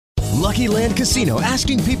Lucky Land Casino,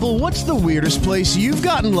 asking people, what's the weirdest place you've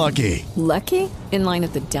gotten lucky? Lucky? In line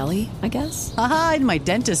at the deli, I guess? Aha, in my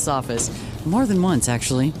dentist's office. More than once,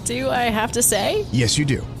 actually. Do I have to say? Yes, you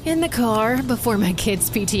do. In the car before my kids'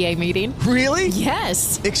 PTA meeting. Really?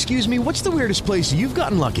 Yes. Excuse me, what's the weirdest place you've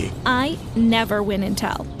gotten lucky? I never win and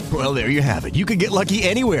tell. Well, there you have it. You can get lucky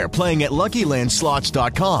anywhere, playing at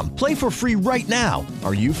LuckyLandSlots.com. Play for free right now.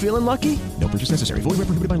 Are you feeling lucky? No purchase necessary. Void where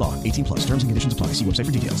prohibited by law. 18 plus. Terms and conditions apply. See website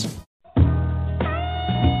for details.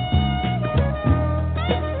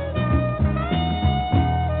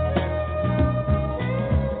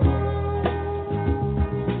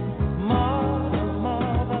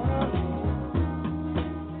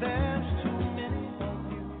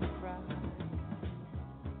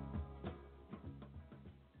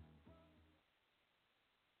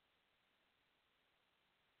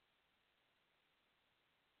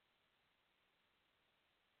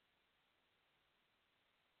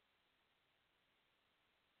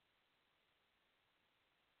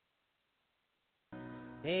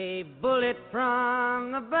 A bullet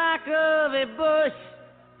from the back of a bush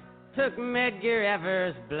took Medgar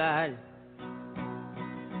Evers' blood.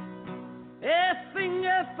 A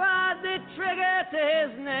finger fired the trigger to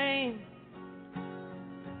his name.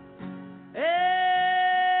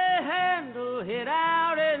 A handle hit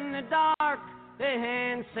out in the dark. A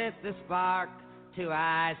hand sent the spark. Two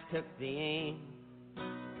eyes took the aim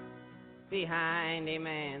behind a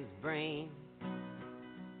man's brain.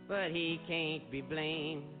 But he can't be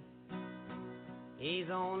blamed. He's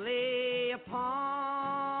only a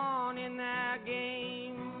pawn in their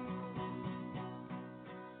game.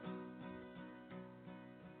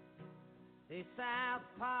 The South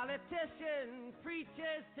politician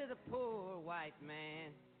preaches to the poor white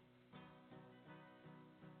man.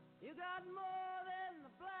 You got more than the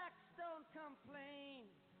blacks, don't complain.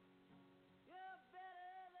 You're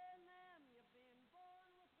better than them. You've been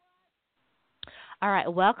born with white. All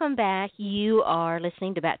right, welcome back. You are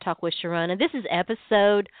listening to Bat Talk with Sharona. This is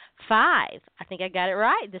episode 5. I think I got it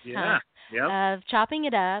right this time. Yeah. Of Chopping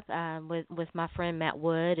It Up with my friend Matt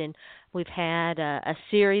Wood, and we've had a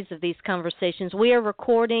series of these conversations. We are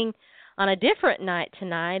recording on a different night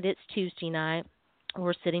tonight. It's Tuesday night.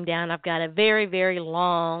 We're sitting down. I've got a very, very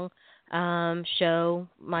long show.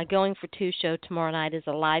 My Going for Two show tomorrow night is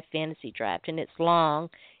a live fantasy draft, and it's long,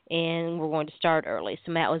 and we're going to start early.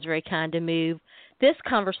 So Matt was very kind to move this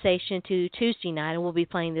conversation to Tuesday night, and we'll be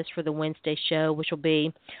playing this for the Wednesday show, which will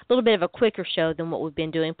be a little bit of a quicker show than what we've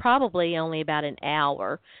been doing, probably only about an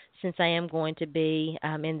hour, since I am going to be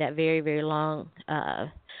in that very, very long,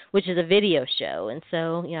 which is a video show. And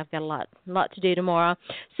so, I've got a lot to do tomorrow.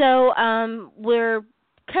 So we're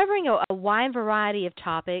covering a wide variety of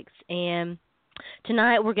topics, and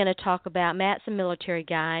tonight we're going to talk about, Matt's a military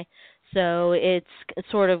guy, so it's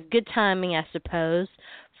sort of good timing, I suppose,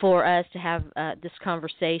 for us to have this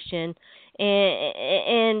conversation.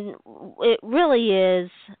 And it really is,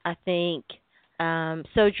 I think,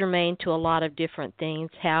 so germane to a lot of different things,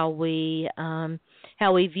 how we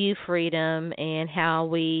view freedom and how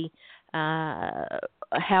we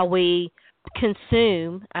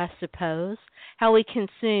consume, I suppose, how we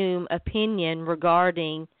consume opinion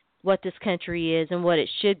regarding what this country is and what it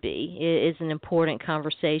should be is an important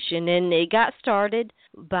conversation. And it got started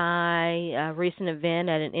by a recent event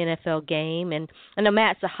at an NFL game. And I know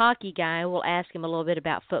Matt's a hockey guy. We'll ask him a little bit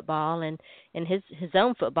about football and his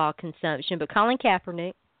own football consumption. But Colin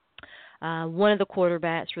Kaepernick, one of the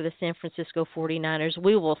quarterbacks for the San Francisco 49ers,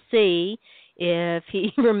 we will see if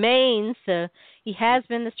he remains. He has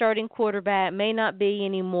been the starting quarterback, may not be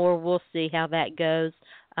anymore. We'll see how that goes.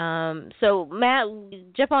 So, Matt,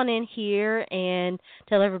 jump on in here and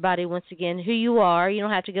tell everybody once again who you are. You don't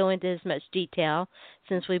have to go into as much detail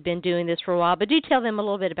since we've been doing this for a while, but do tell them a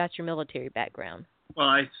little bit about your military background. Well,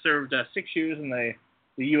 I served 6 years in the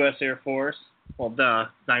U.S. Air Force. Well, duh.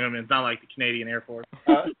 It's not like the Canadian Air Force.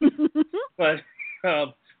 But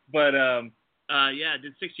I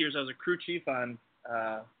did 6 years. I was a crew chief on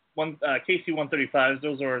KC-135s.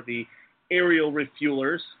 Those are the aerial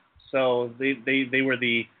refuelers. So they were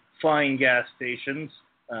the flying gas stations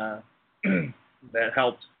that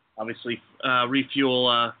helped, obviously,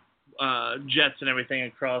 refuel jets and everything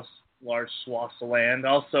across large swaths of land.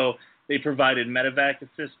 Also, they provided medevac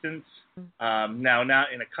assistance. Now,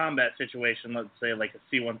 not in a combat situation, let's say like a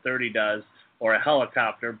C-130 does, or a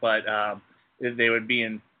helicopter, but they would be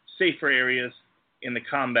in safer areas in the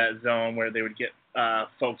combat zone where they would get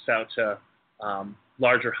folks out to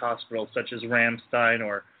larger hospitals such as Ramstein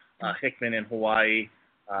or Hickman in Hawaii,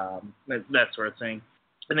 that sort of thing.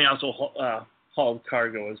 And they also hauled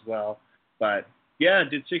cargo as well. But, yeah,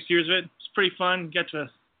 did 6 years of it. It's pretty fun. Got to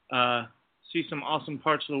see some awesome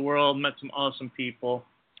parts of the world, met some awesome people.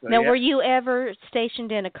 So, Now, yeah. were you ever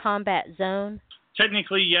stationed in a combat zone?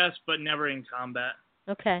 Technically, yes, but never in combat.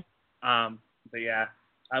 Okay. But yeah,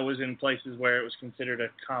 I was in places where it was considered a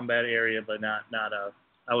combat area, but not a.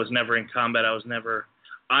 I was never in combat.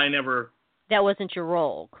 I never. That wasn't your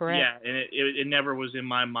role, correct? Yeah, and it never was in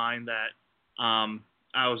my mind that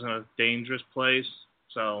I was in a dangerous place.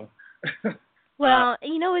 So. Well,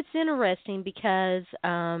 it's interesting because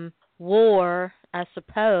war, I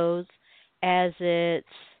suppose, as it's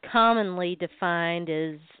commonly defined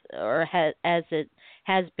as it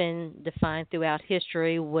has been defined throughout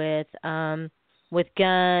history with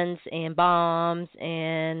guns and bombs,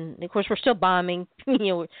 and of course we're still bombing.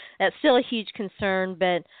 That's still a huge concern,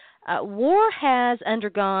 but war has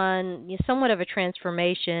undergone somewhat of a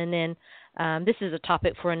transformation, and this is a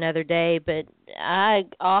topic for another day, but I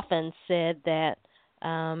often said that,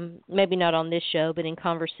 maybe not on this show, but in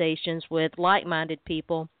conversations with like-minded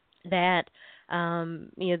people, that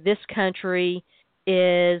this country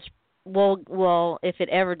is, well, if it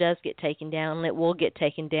ever does get taken down, it will get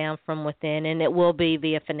taken down from within, and it will be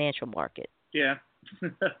via financial market. Yeah.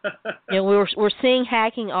 We're seeing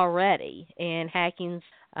hacking already, and hacking's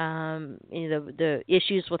the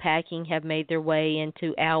issues with hacking have made their way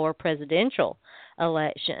into our presidential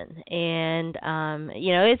election, and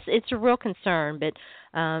it's a real concern. But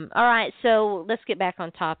all right, so let's get back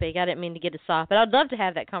on topic. I didn't mean to get us off, but I'd love to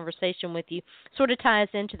have that conversation with you. Sort of ties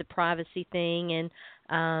into the privacy thing, and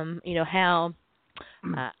how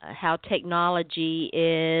technology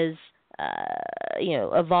is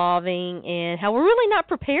evolving, and how we're really not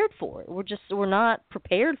prepared for it. We're not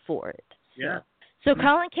prepared for it. Yeah. So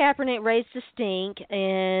Colin Kaepernick raised a stink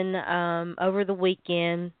in over the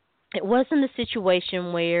weekend. It wasn't a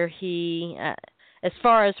situation where he, as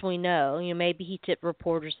far as we know, maybe he tipped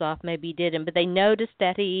reporters off, maybe he didn't, but they noticed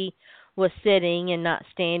that he was sitting and not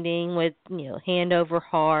standing with, hand over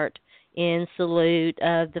heart in salute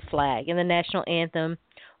of the flag and the national anthem,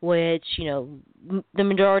 which, the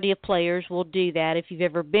majority of players will do that. If you've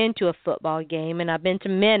ever been to a football game, and I've been to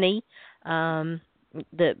many,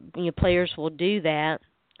 players will do that.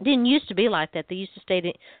 It didn't used to be like that. They used to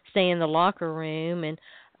stay in the locker room, and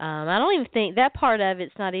I don't even think that part of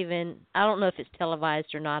it's not even. I don't know if it's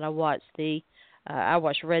televised or not. I watch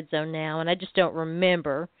Red Zone now, and I just don't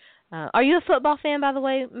remember. Are you a football fan, by the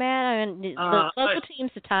way, Matt? I mean, the local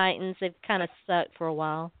teams, the Titans, they've kind of sucked for a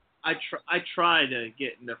while. I try to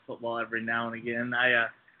get into football every now and again.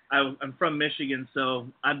 I'm from Michigan, so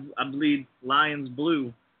I bleed Lions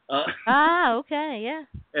blue. Okay, yeah.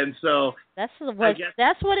 And so that's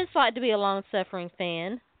what it's like to be a long-suffering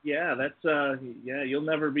fan. Yeah, that's you'll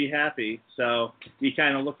never be happy. So you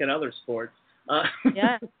kind of look at other sports.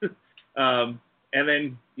 Yeah. And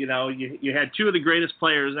then you had two of the greatest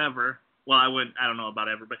players ever. Well, I don't know about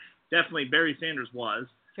ever, but definitely Barry Sanders was.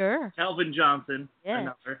 Sure. Calvin Johnson,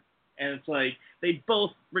 another. And it's like they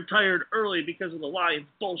both retired early because of the Lions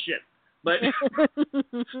bullshit. But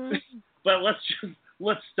but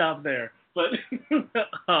let's stop there. But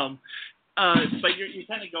but you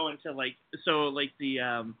kind of go into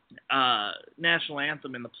the national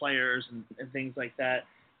anthem and the players and things like that.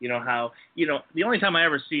 How the only time I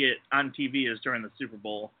ever see it on TV is during the Super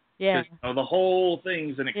Bowl. Yeah. The whole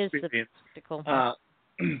thing's an experience.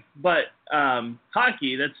 But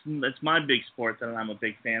hockey, that's my big sport that I'm a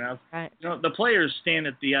big fan of. Right. The players stand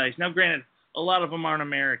at the ice. Now, granted, a lot of them aren't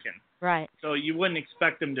American. Right. So you wouldn't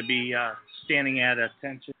expect them to be standing at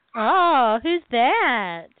attention. Oh, who's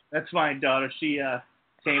that? That's my daughter. She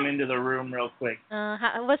came into the room real quick.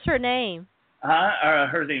 What's her name?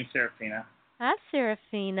 Her name's Serafina. Hi,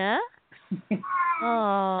 Serafina.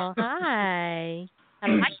 Oh, hi. I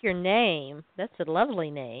like your name. That's a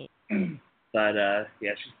lovely name. But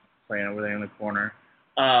she's playing over there in the corner.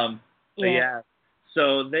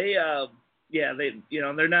 So they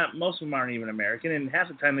they're not. Most of them aren't even American, and half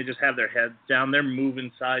the time they just have their heads down. They're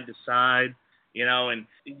moving side to side, and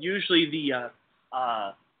usually the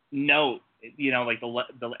note, like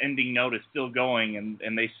the ending note is still going,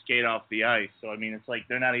 and they skate off the ice. So I mean, it's like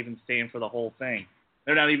they're not even staying for the whole thing.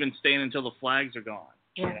 They're not even staying until the flags are gone.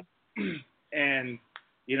 Yeah. And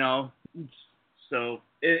so,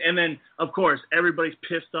 and then of course everybody's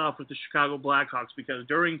pissed off with the Chicago Blackhawks because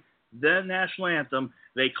during the national anthem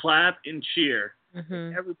they clap and cheer.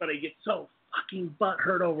 Mm-hmm. Everybody gets so fucking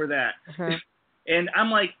butthurt over that. Mm-hmm. And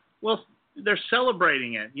I'm like, well, they're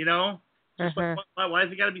celebrating it, Just like, why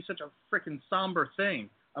has it got to be such a freaking somber thing?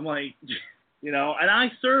 I'm like, and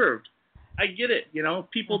I served. I get it,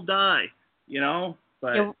 people die,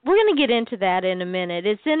 But we're going to get into that in a minute.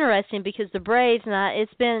 It's interesting because the Braves,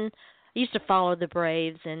 it's been I used to follow the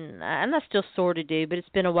Braves, and I still sort of do, but it's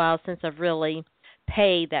been a while since I've really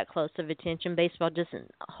paid that close of attention. Baseball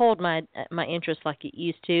doesn't hold my interest like it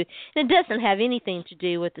used to, and it doesn't have anything to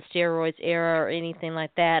do with the steroids era or anything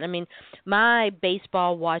like that. I mean, my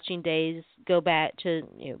baseball watching days go back to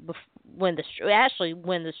when the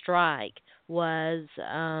strike was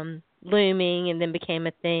looming and then became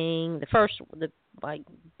a thing. The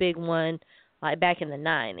big one, like back in the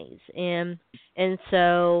 90s, and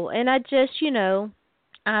so I just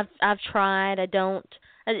I've tried.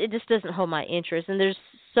 It just doesn't hold my interest, and there's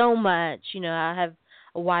so much. I have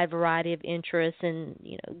a wide variety of interests in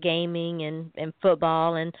gaming and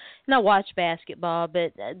football, and I watch basketball.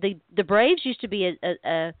 But the Braves used to be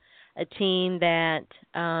a team that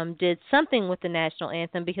did something with the national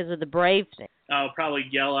anthem because of the Brave thing. Oh, probably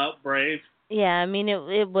yell out Brave. Yeah, I mean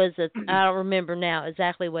it was I don't remember now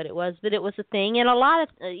exactly what it was, but it was a thing, and a lot of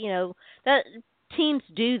that teams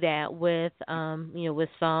do that with with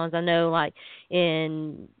songs. I know, like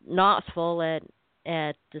in Knoxville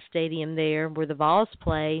at the stadium there where the Vols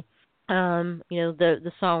play,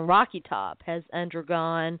 the song Rocky Top has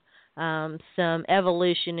undergone some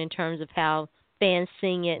evolution in terms of how fans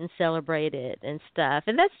sing it and celebrate it and stuff,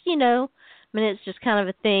 and that's I mean, it's just kind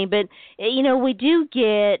of a thing, but we do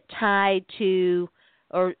get tied to,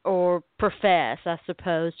 or profess, I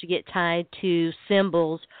suppose, to get tied to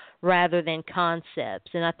symbols rather than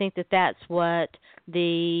concepts, and I think that's what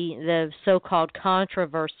the so-called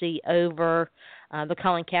controversy over the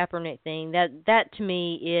Colin Kaepernick thing. That to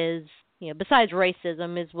me is, besides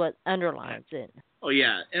racism, is what underlines it. Oh,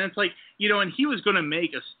 yeah. And it's like, and he was going to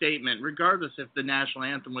make a statement regardless if the national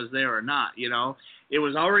anthem was there or not, It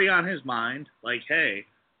was already on his mind, like, hey,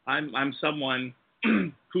 I'm someone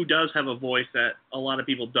who does have a voice that a lot of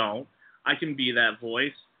people don't. I can be that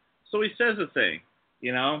voice. So he says a thing,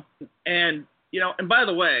 And, and by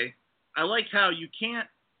the way, I like how you can't,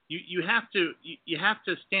 you have to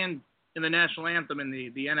stand in the national anthem in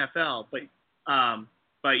the NFL, but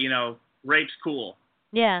rape's cool.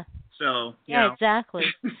 Yeah. So, yeah, exactly.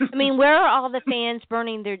 I mean, where are all the fans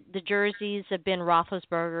burning the jerseys of Ben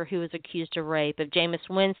Roethlisberger, who was accused of rape, of Jameis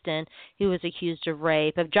Winston, who was accused of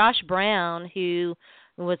rape, of Josh Brown, who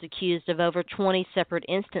was accused of over 20 separate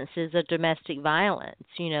instances of domestic violence?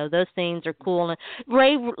 Those things are cool. And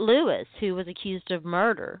Ray Lewis, who was accused of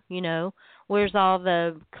murder, where's all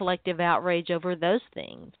the collective outrage over those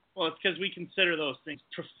things? Well, it's because we consider those things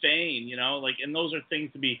profane, and those are things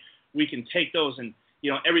we can take those and,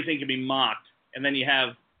 everything can be mocked. And then you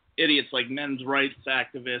have idiots like men's rights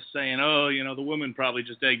activists saying, oh, the woman probably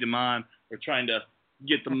just egged him on or trying to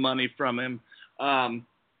get the money from him. But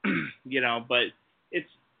it's,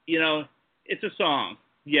 it's a song.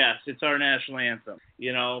 Yes, it's our national anthem,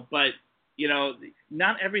 but,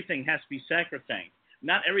 not everything has to be sacrosanct.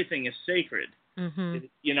 Not everything is sacred. Mm-hmm.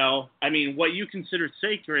 I mean, what you consider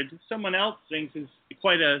sacred, someone else thinks is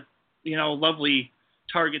quite a, lovely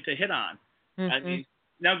target to hit on. Mm-hmm. I mean,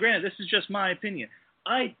 now granted, this is just my opinion.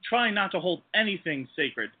 I try not to hold anything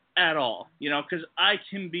sacred at all, because I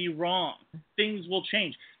can be wrong. Things will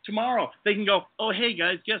change. Tomorrow, they can go, oh, hey,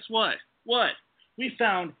 guys, guess what? What? We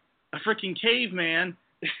found a freaking caveman,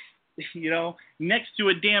 next to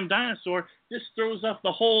a damn dinosaur. This throws up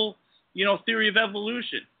the whole, theory of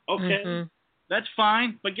evolution. Okay, mm-hmm. That's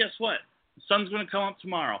fine, but guess what? The sun's going to come up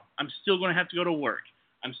tomorrow. I'm still going to have to go to work.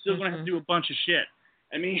 I'm still going to have to do a bunch of shit.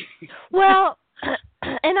 I mean... Well,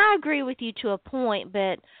 and I agree with you to a point, but,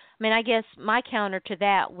 I mean, I guess my counter to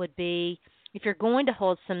that would be, if you're going to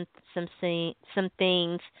hold some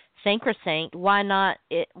things sacrosanct, why not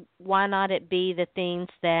it be the things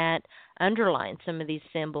that underline some of these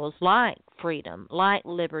symbols, like freedom, like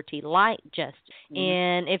liberty, like justice? Mm-hmm.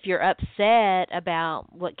 And if you're upset about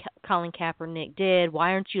what Colin Kaepernick did,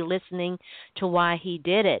 why aren't you listening to why he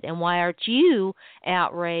did it? And why aren't you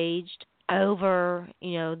outraged over,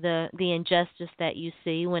 the injustice that you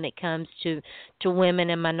see when it comes to women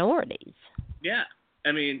and minorities? Yeah.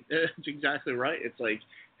 I mean, it's exactly right. It's like,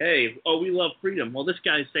 hey, we love freedom. Well, this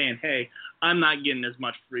guy's saying, hey, I'm not getting as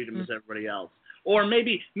much freedom as everybody else. Or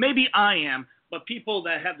maybe I am, but people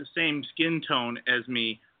that have the same skin tone as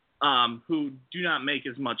me, who do not make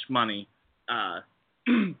as much money, are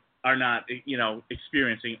not,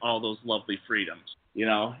 experiencing all those lovely freedoms,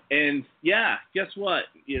 And, yeah, guess what?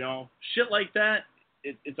 Shit like that,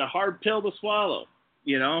 it's a hard pill to swallow,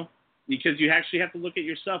 because you actually have to look at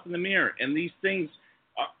yourself in the mirror. And these things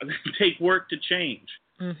take work to change.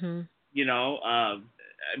 Mm-hmm. I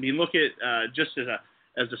mean, look at just as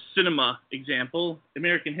a cinema example,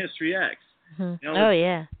 American History X. Mm-hmm.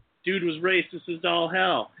 Yeah. dude was racist as all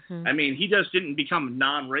hell. Mm-hmm. I mean, he just didn't become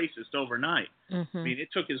non-racist overnight. Mm-hmm. I mean, it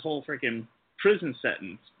took his whole freaking prison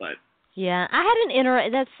sentence, but. Yeah, I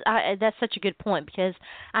had that's such a good point, because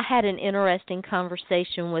I had an interesting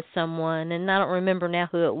conversation with someone, and I don't remember now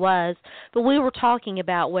who it was, but we were talking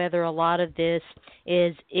about whether a lot of this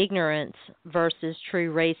is ignorance versus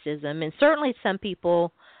true racism. And certainly some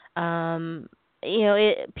people,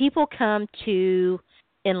 people come to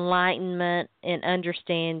enlightenment and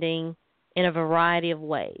understanding in a variety of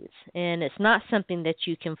ways, and it's not something that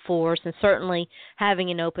you can force. And certainly having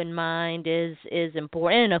an open mind is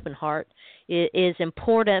important, and an open heart is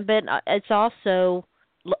important, but it's also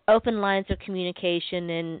open lines of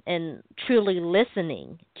communication and truly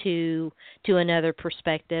listening to another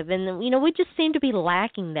perspective. And we just seem to be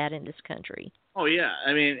lacking that in this country. Oh yeah,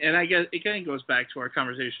 I mean, and I guess it kind of goes back to our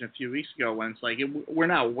conversation a few weeks ago when it's like we're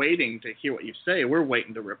not waiting to hear what you say, we're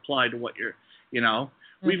waiting to reply to what you're,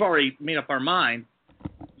 We've already made up our mind,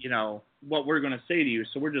 what we're going to say to you,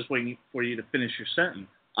 so we're just waiting for you to finish your sentence.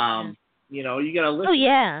 You got to listen. Oh,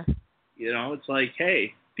 yeah. It's like,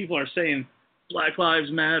 hey, people are saying Black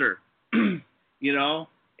Lives Matter, and he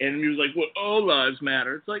was like, well, all lives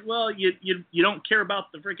matter. It's like, well, you don't care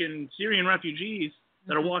about the freaking Syrian refugees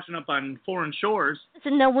that are washing up on foreign shores.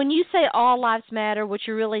 So, no, when you say all lives matter, what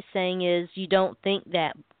you're really saying is you don't think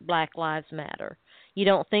that Black Lives Matter. You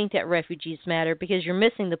don't think that refugees matter, because you're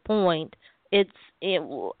missing the point.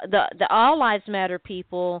 The all lives matter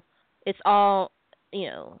people. It's all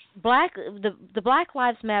the Black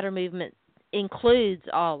Lives Matter movement includes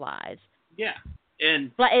all lives. Yeah,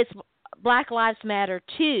 and it's Black Lives Matter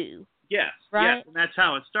too. Yes, right. Yes, and that's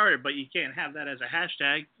how it started. But you can't have that as a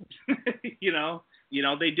hashtag.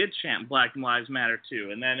 They did chant Black Lives Matter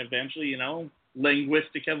too, and then eventually,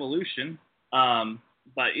 linguistic evolution.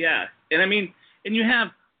 But yeah, and I mean. And you have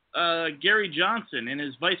Gary Johnson and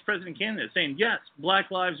his vice president candidate saying, yes, Black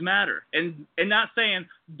Lives Matter. And not saying,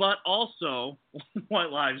 but also white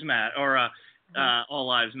lives matter, or all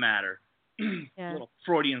lives matter. Yeah. A little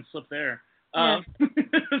Freudian slip there. Yeah.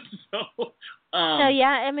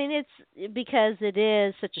 Yeah, I mean, it's because it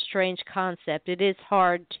is such a strange concept. It is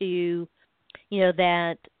hard to,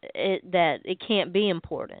 that it can't be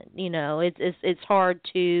important. It's hard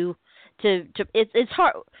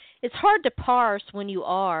It's hard to parse when you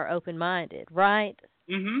are open-minded, right?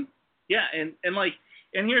 Mhm. Yeah, and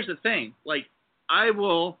here's the thing. Like, I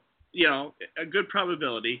will, a good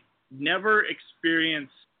probability, never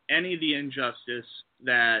experience any of the injustice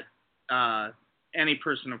that any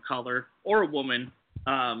person of color or a woman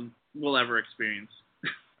will ever experience.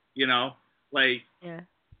 Yeah.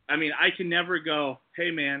 I mean, I can never go,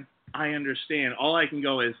 hey man, I understand. All I can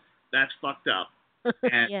go is, that's fucked up,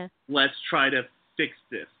 and yeah. Let's try to fix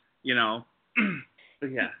this.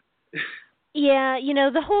 But yeah. Yeah,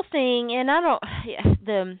 the whole thing, and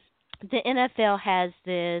the NFL has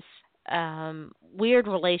this weird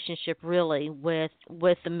relationship really with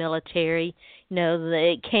the military.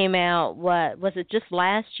 It came out, what was it, just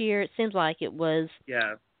last year? It seems like it was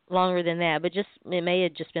longer than that, but it may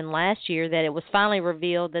have just been last year that it was finally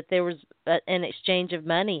revealed that there was an exchange of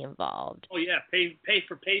money involved. Oh yeah, pay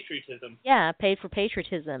for patriotism. Yeah, paid for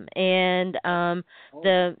patriotism, and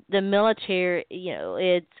the military,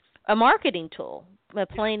 it's a marketing tool,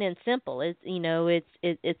 plain and simple. It's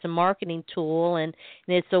a marketing tool, and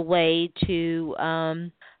it's a way to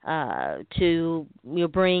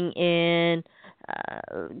bring in.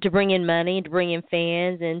 To bring in money, to bring in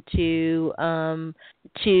fans, and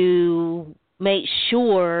to make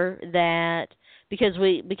sure that because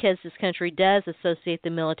this country does associate the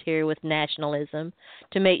military with nationalism,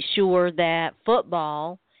 to make sure that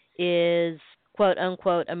football is quote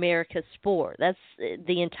unquote America's sport. That's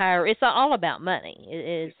the entire. It's all about money.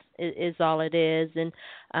 It is all it is, and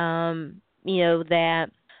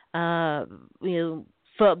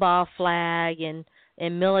football flag and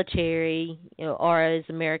military, are as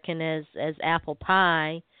American as apple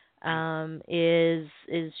pie, is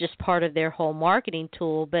just part of their whole marketing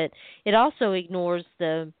tool. But it also ignores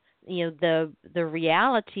the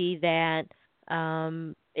reality that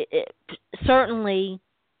certainly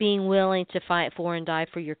being willing to fight for and die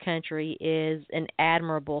for your country is an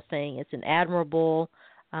admirable thing. It's an admirable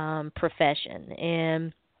profession,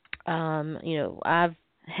 and I've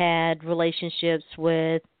had relationships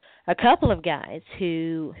with a couple of guys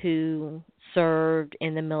who served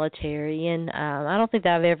in the military, and I don't think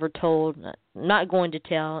that I've ever told, not going to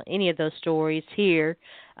tell any of those stories here,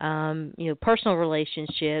 personal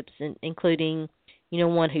relationships, including,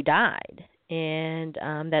 one who died. And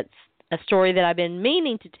that's a story that I've been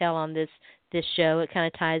meaning to tell on this show. It kind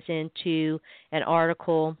of ties into an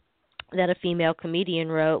article that a female comedian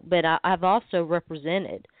wrote, but I've also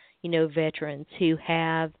represented, veterans who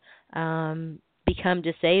have become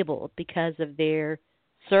disabled because of their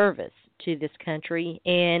service to this country.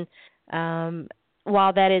 And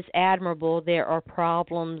while that is admirable, there are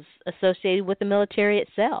problems associated with the military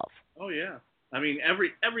itself. Oh yeah, I mean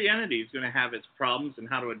every entity is going to have its problems and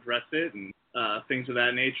how to address it and things of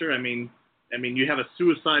that nature. I mean you have a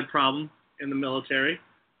suicide problem in the military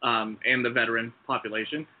and the veteran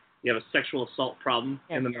population. You have a sexual assault problem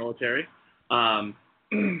in the military. And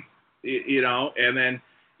then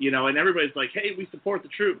and everybody's like, hey, we support the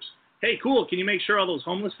troops. Hey, cool. Can you make sure all those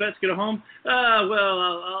homeless vets get a home? Well,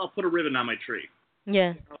 I'll put a ribbon on my tree.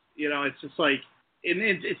 Yeah. It's just like, and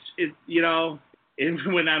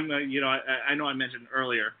when I'm, I know I mentioned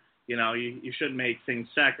earlier, you shouldn't make things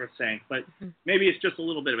sacrosanct, but maybe it's just a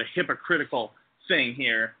little bit of a hypocritical thing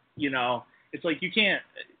here. It's like you can't,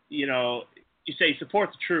 you say support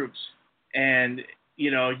the troops, and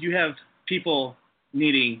you have people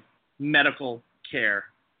needing medical care.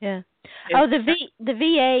 Yeah. The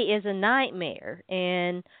VA is a nightmare,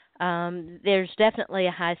 and there's definitely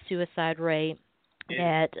a high suicide rate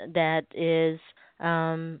that is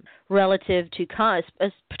relative to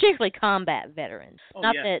particularly combat veterans.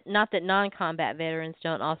 Not that non-combat veterans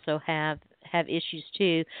don't also have issues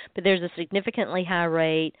too, but there's a significantly high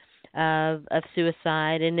rate of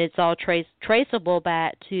suicide, and it's all traceable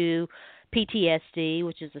back to PTSD,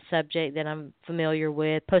 which is a subject that I'm familiar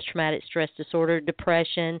with, post-traumatic stress disorder,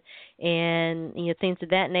 depression, and things of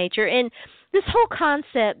that nature. And this whole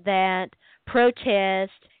concept that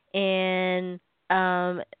protest and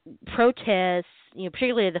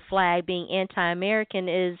particularly the flag being anti-American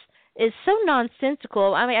is so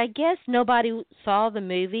nonsensical. I mean, I guess nobody saw the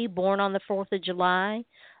movie Born on the 4th of July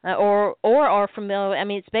or are familiar. I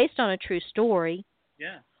mean, it's based on a true story.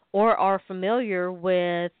 Yeah. Or are familiar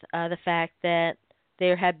with the fact that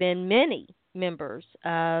there have been many members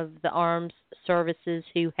of the armed services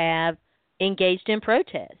who have engaged in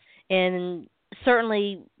protest. And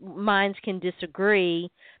certainly minds can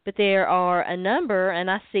disagree, but there are a number,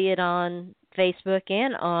 and I see it on Facebook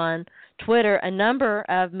and on Twitter, a number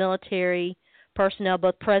of military personnel,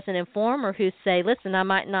 both present and former, who say, listen, I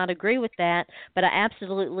might not agree with that, but I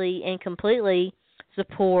absolutely and completely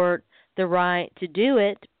support the right to do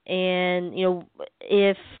it. And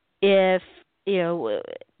if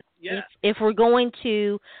we're going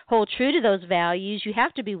to hold true to those values, you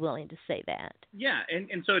have to be willing to say that. Yeah, and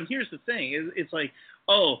here's the thing: it's like,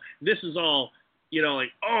 oh, this is all,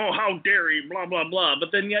 like, oh, how dare you, blah blah blah.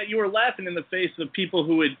 But then yet you were laughing in the face of people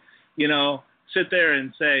who would, sit there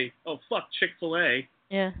and say, oh, fuck Chick-fil-A.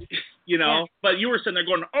 Yeah. But you were sitting there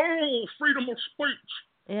going, oh, freedom of speech.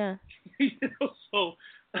 Yeah. So,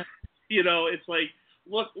 it's like,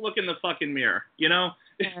 look in the fucking mirror, Yeah.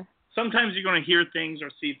 Sometimes you're going to hear things or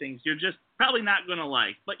see things you're just probably not going to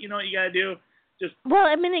like. But you know what you got to do? Well,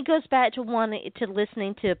 I mean, it goes back to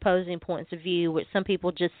listening to opposing points of view, which some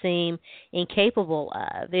people just seem incapable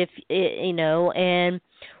of.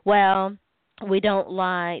 We don't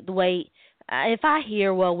like the way. If I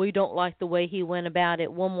hear, well, we don't like the way he went about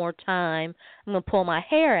it one more time, I'm going to pull my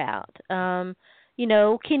hair out. Can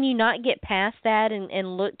you not get past that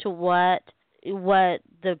and look to what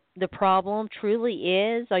the problem truly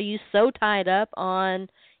is? Are you so tied up on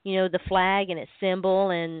the flag and its symbol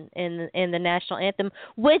and the national anthem,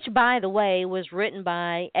 which, by the way, was written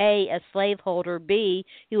by a slaveholder, B,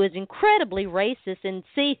 who was incredibly racist, and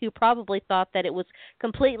C, who probably thought that it was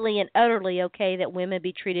completely and utterly okay that women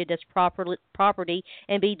be treated as property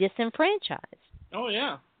and be disenfranchised? Oh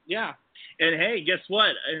yeah. And hey, guess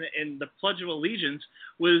what? And the Pledge of Allegiance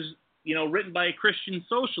was written by a Christian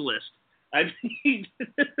socialist. I mean,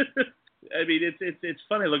 it's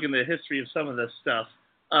funny looking at the history of some of this stuff,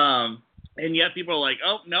 and yet people are like,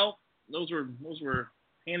 "Oh no, those were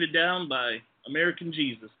handed down by American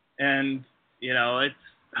Jesus," and it's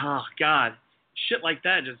oh god, shit like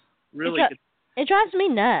that just really it drives me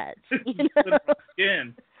nuts.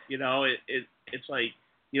 Skin, it's like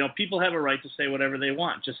people have a right to say whatever they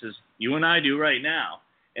want, just as you and I do right now,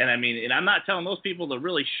 and I'm not telling those people to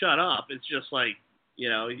really shut up. It's just like.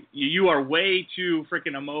 You are way too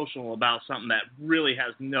freaking emotional about something that really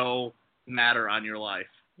has no matter on your life.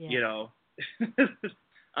 Yeah.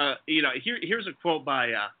 Here's a quote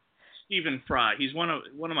by Stephen Fry. He's one of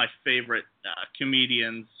my favorite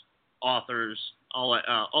comedians, authors,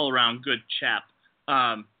 all around good chap.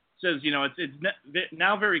 Says it's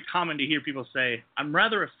now very common to hear people say, "I'm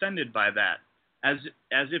rather offended by that," as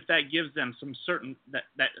if that gives them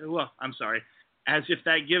as if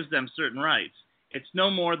that gives them certain rights. It's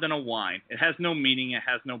no more than a whine. It has no meaning. It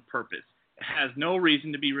has no purpose. has no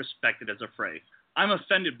reason to be respected as a phrase. I'm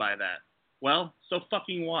offended by that. Well, so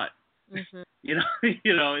fucking what? Mm-hmm.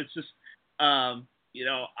 It's just, and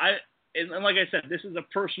like I said, this is a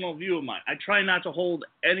personal view of mine. I try not to hold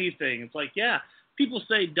anything. It's like, yeah, people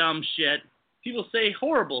say dumb shit. People say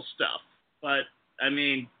horrible stuff. But, I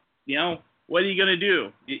mean, what are you going to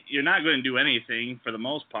do? You're not going to do anything for the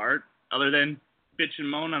most part other than bitch and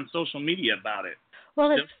moan on social media about it.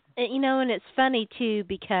 Well, it's and it's funny too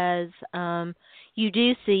because you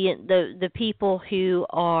do see the people who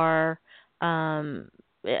are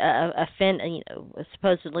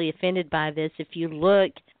supposedly offended by this. If you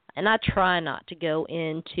look, and I try not to go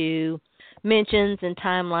into mentions and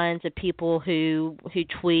timelines of people who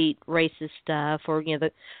tweet racist stuff, or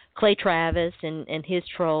the Clay Travis and his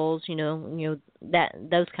trolls, that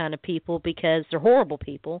those kind of people, because they're horrible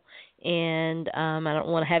people, and I don't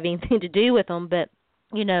want to have anything to do with them. But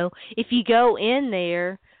if you go in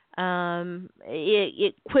there,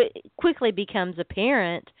 it quickly becomes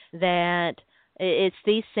apparent that it's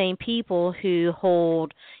these same people who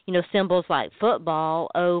hold, symbols like football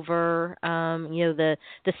over, the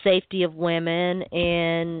safety of women,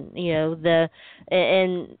 and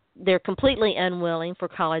and they're completely unwilling for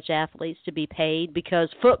college athletes to be paid because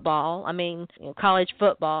football, college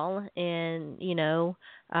football, and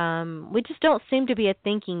we just don't seem to be a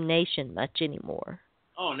thinking nation much anymore.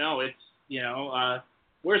 Oh no, it's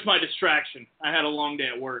where's my distraction? I had a long day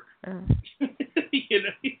at work.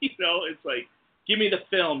 It's like, give me the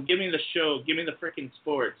film, give me the show, give me the freaking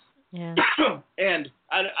sports. Yeah. And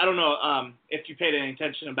I don't know if you paid any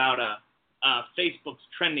attention about Facebook's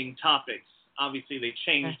trending topics. Obviously, they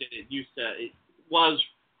changed it. It was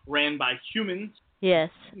ran by humans.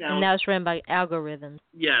 Yes, and now it's ran by algorithms.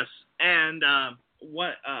 Yes, and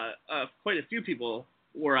what quite a few people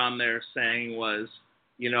were on there saying was,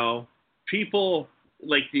 people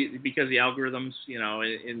because the algorithms,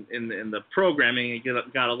 in the programming,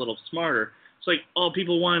 it got a little smarter. It's like all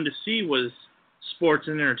people wanted to see was sports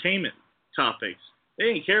and entertainment topics. They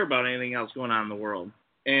didn't care about anything else going on in the world,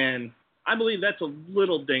 and I believe that's a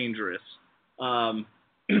little dangerous.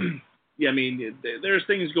 There's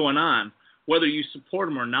things going on, whether you support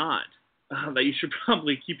them or not, that you should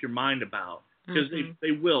probably keep your mind about, because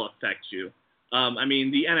they will affect you.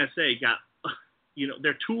 The NSA got,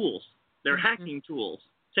 their tools, their hacking tools,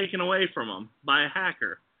 taken away from them by a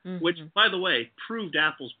hacker, which, by the way, proved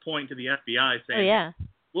Apple's point to the FBI saying,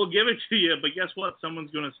 we'll give it to you, but guess what?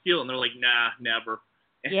 Someone's going to steal it. And they're like, nah, never.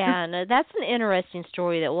 Yeah, no, that's an interesting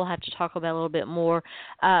story that we'll have to talk about a little bit more.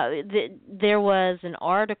 There was an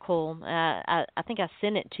article, I think I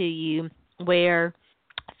sent it to you, where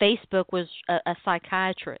Facebook was a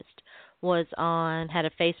psychiatrist had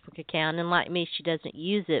a Facebook account, and like me, she doesn't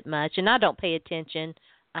use it much, and I don't pay attention.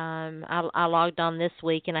 I logged on this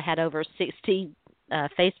week, and I had over 60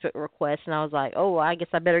 Facebook requests, and I was like, oh, I guess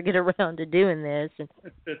I better get around to doing this. And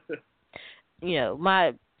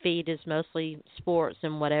my feed is mostly sports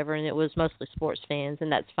and whatever, and it was mostly sports fans,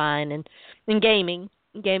 and that's fine, and gaming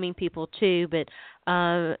people too. But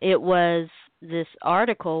this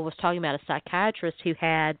article was talking about a psychiatrist who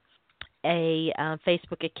had a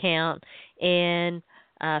Facebook account, and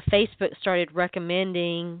Facebook started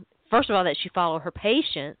recommending, first of all, that she follow her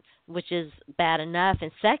patients, which is bad enough,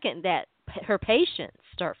 and second, that her patients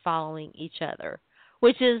start following each other,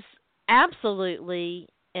 which is absolutely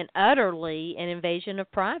and utterly an invasion of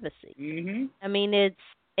privacy. Mm-hmm.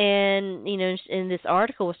 And this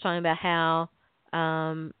article was talking about how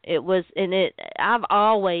I've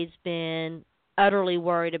always been utterly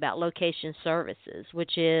worried about location services,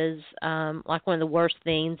 which is like one of the worst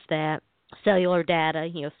things that cellular data,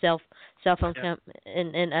 cell phone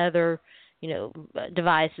and other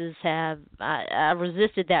devices have. I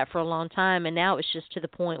resisted that for a long time, and now it's just to the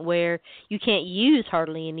point where you can't use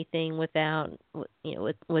hardly anything without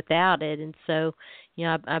it. And so,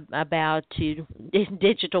 I bowed to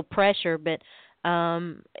digital pressure, but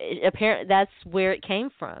apparently that's where it came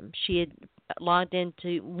from. She had logged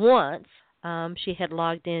into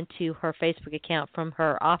her Facebook account from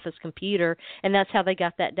her office computer, and that's how they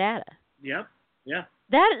got that data. Yep. Yeah.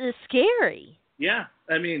 That is scary. Yeah.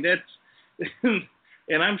 That's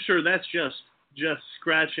and I'm sure that's just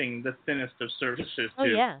scratching the thinnest of surfaces too. Oh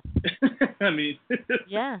yeah.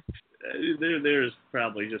 Yeah. There's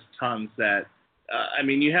probably just tons that.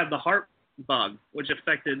 You have the heart bug, which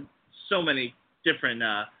affected so many different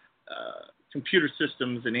computer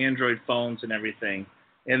systems and Android phones and everything,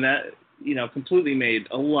 and that completely made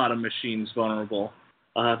a lot of machines vulnerable.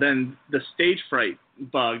 Then the stage fright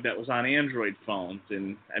bug that was on Android phones,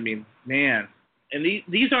 and man, and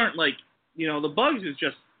these aren't like. The bugs is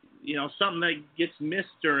just something that gets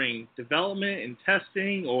missed during development and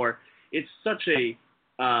testing, or it's such a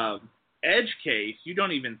edge case, you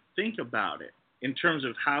don't even think about it in terms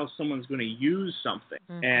of how someone's going to use something.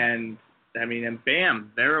 Mm-hmm. And and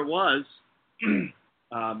bam, there it was.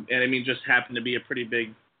 Just happened to be a pretty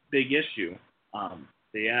big issue. And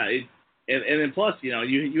then plus,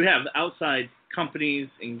 you have outside companies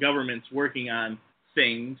and governments working on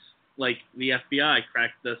things like the FBI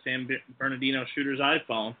cracked the San Bernardino shooter's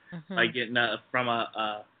iPhone by getting from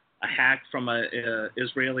a hack from a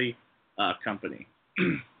Israeli company,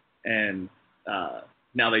 and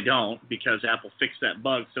now they don't because Apple fixed that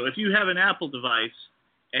bug. So if you have an Apple device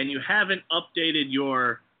and you haven't updated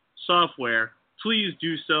your software, please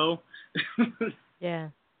do so. Yeah.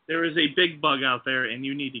 There is a big bug out there, and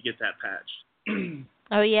you need to get that patched.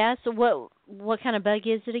 Oh yeah. So what kind of bug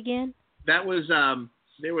is it again? That was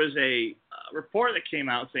there was a report that came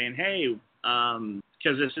out saying, hey,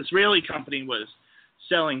 because this Israeli company was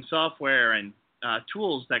selling software and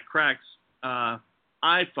tools that cracks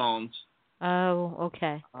iPhones. Oh,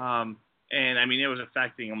 okay. And it was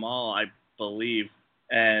affecting them all, I believe.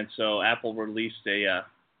 And so Apple released a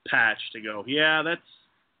patch to go, yeah, that's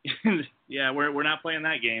yeah, we're not playing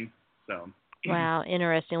that game. So. Wow,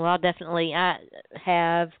 interesting. Well,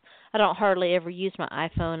 I don't hardly ever use my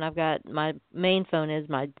iPhone. I've got my main phone is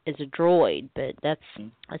a Droid, but that's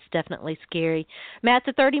definitely scary. Matt,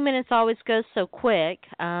 the 30 minutes always goes so quick.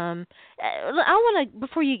 I want to,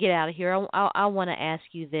 before you get out of here, I want to ask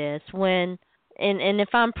you this. And if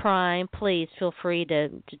I'm prying, please feel free to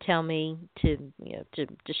tell me to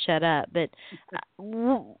shut up. But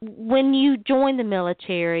when you joined the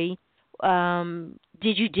military,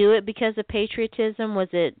 did you do it because of patriotism? Was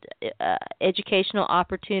it educational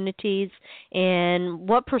opportunities? And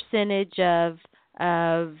what percentage of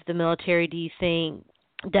the military do you think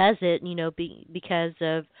does it, because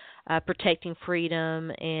of protecting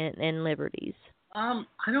freedom and liberties? I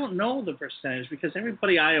don't know the percentage because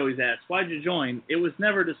everybody I always ask, why'd you join? It was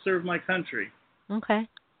never to serve my country. Okay.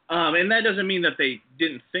 And that doesn't mean that they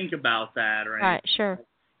didn't think about that or anything. Right, sure.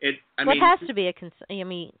 It has to be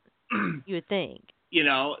you would think.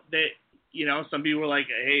 Some people were like,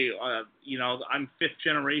 hey, I'm fifth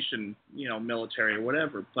generation, military or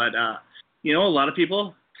whatever. But, a lot of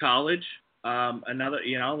people, college, another,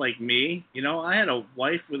 like me, I had a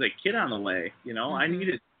wife with a kid on the way, I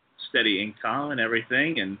needed steady income and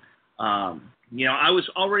everything. And, I was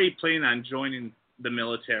already planning on joining the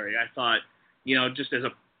military. I thought, just as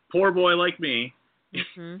a poor boy like me,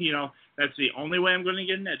 that's the only way I'm going to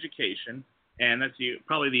get an education. And that's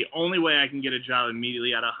probably the only way I can get a job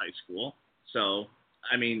immediately out of high school. So,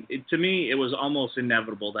 to me, it was almost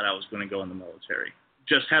inevitable that I was going to go in the military.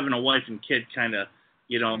 Just having a wife and kid kind of,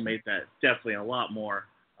 made that definitely a lot more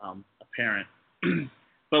apparent.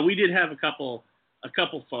 But we did have a couple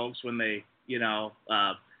folks when they,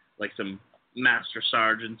 like some master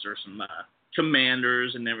sergeants or some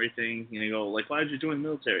commanders and everything, go like, why did you join the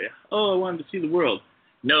military? Oh, I wanted to see the world.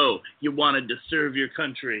 No, you wanted to serve your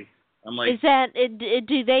country. I'm like, is that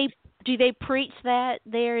do they preach that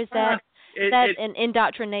there? Is that an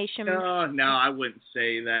indoctrination? No, I wouldn't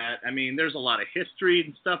say that. There's a lot of history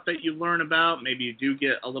and stuff that you learn about. Maybe you do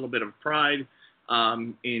get a little bit of pride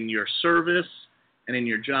in your service and in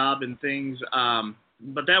your job and things.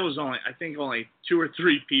 But that was only 2 or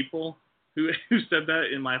 3 people who said that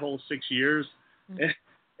in my whole 6 years. Mm-hmm.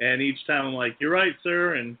 And each time I'm like, you're right,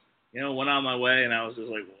 sir, and went on my way, and I was just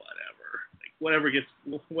like,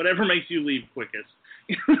 whatever makes you leave quickest.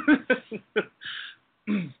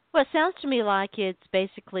 Well, it sounds to me like it's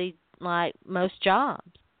basically like most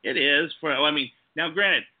jobs. It is. Now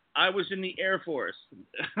granted, I was in the Air Force.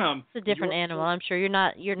 It's a different animal. I'm sure you're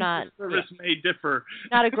not. Service may differ.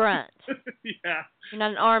 Not a grunt. Yeah. You're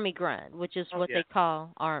not an Army grunt, which is what they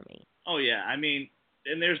call Army. Oh yeah.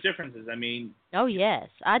 And there's differences. Oh yes,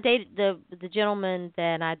 I dated the gentleman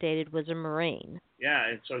that I dated was a Marine. Yeah,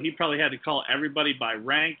 and so he probably had to call everybody by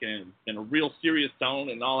rank and in a real serious tone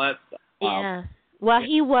and all that stuff. Yeah. Well,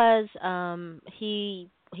 he was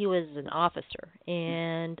he was an officer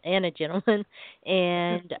and a gentleman,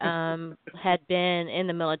 and had been in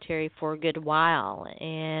the military for a good while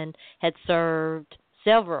and had served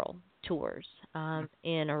several tours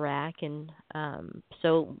in Iraq, and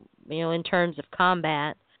so in terms of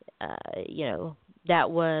combat,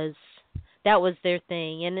 that was their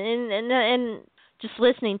thing, and just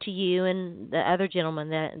listening to you and the other gentleman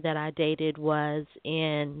that I dated was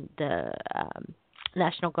in the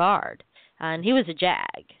National Guard, and he was a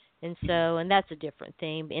JAG, and that's a different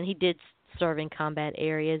thing, and he did serve in combat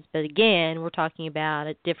areas. But again, we're talking about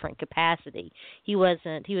a different capacity. He was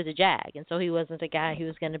a JAG, and so he wasn't a guy who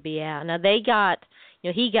was going to be out. Now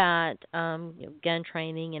he got gun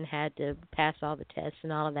training and had to pass all the tests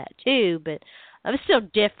and all of that too, but it was still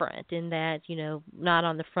different in that, not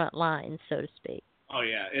on the front lines, so to speak. Oh,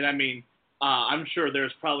 yeah. And I mean, I'm sure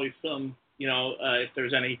there's probably some, if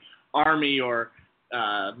there's any Army or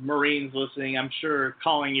Marines listening, I'm sure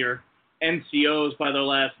calling your NCOs by their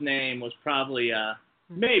last name was probably,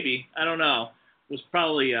 maybe, I don't know, was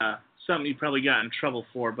probably something you probably got in trouble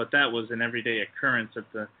for, but that was an everyday occurrence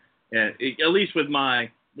at least with my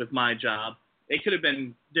job. It could have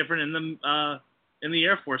been different in the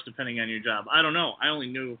Air Force depending on your job. I don't know. I only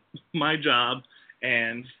knew my job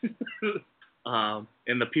and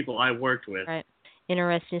and the people I worked with. Right.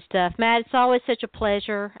 Interesting stuff. Matt, it's always such a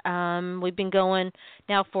pleasure. We've been going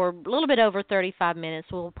now for a little bit over 35 minutes.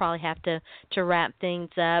 We'll probably have to wrap things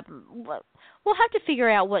up. We'll have to figure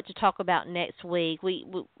out what to talk about next week. We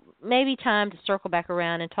maybe time to circle back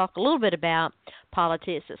around and talk a little bit about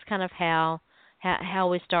politics. It's kind of how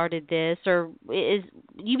we started this. Or is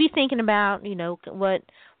you be thinking about,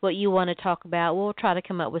 what you want to talk about? We'll try to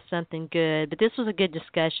come up with something good. But this was a good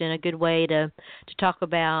discussion, a good way to talk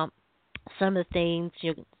about some of the things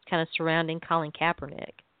kind of surrounding Colin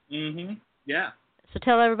Kaepernick. Mm-hmm. Yeah. So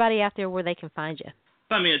tell everybody out there where they can find you.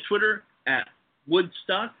 Find me at Twitter at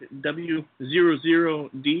Woodstock,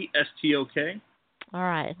 W00DSTOK. All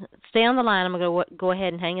right. Stay on the line. I'm going to go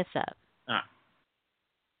ahead and hang us up. All right.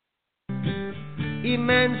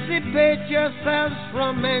 Emancipate yourselves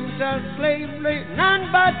from mental slavery.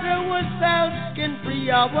 None but ourselves can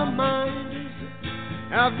free our minds.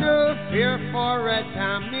 Have no fear for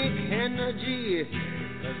atomic energy,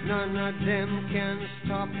 'cause none of them can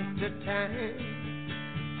stop the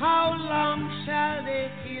time. How long shall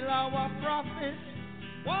they kill our prophets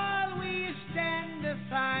while we stand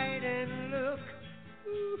aside and look?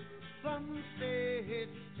 Some say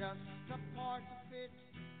it's just a part of it.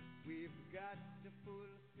 We've got to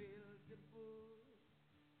fulfill the book.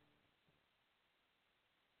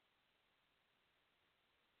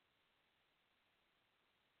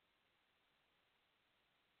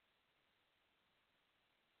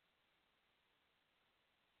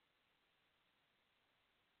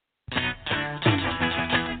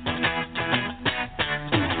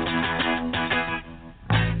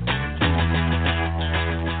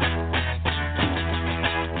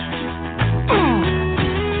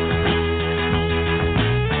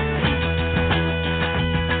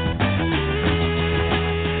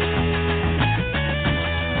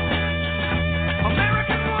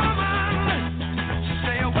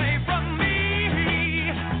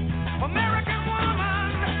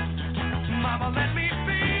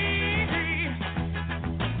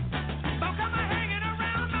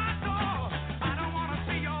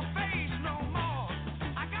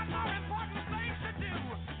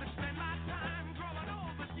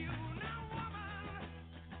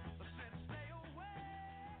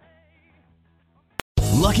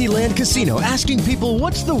 Lucky Land Casino, asking people,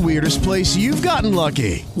 what's the weirdest place you've gotten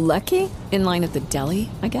lucky? Lucky? In line at the deli,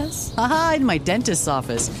 I guess? Aha, in my dentist's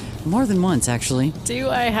office. More than once, actually. Do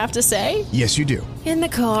I have to say? Yes, you do. In the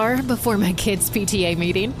car before my kids' PTA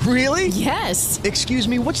meeting. Really? Yes. Excuse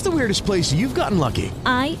me, what's the weirdest place you've gotten lucky?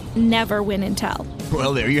 I never win and tell.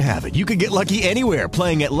 Well, there you have it. You can get lucky anywhere,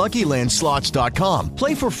 playing at LuckyLandSlots.com.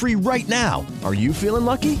 Play for free right now. Are you feeling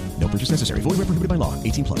lucky? No purchase necessary. Void where prohibited by law.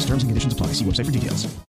 18+. Terms and conditions apply. See website for details.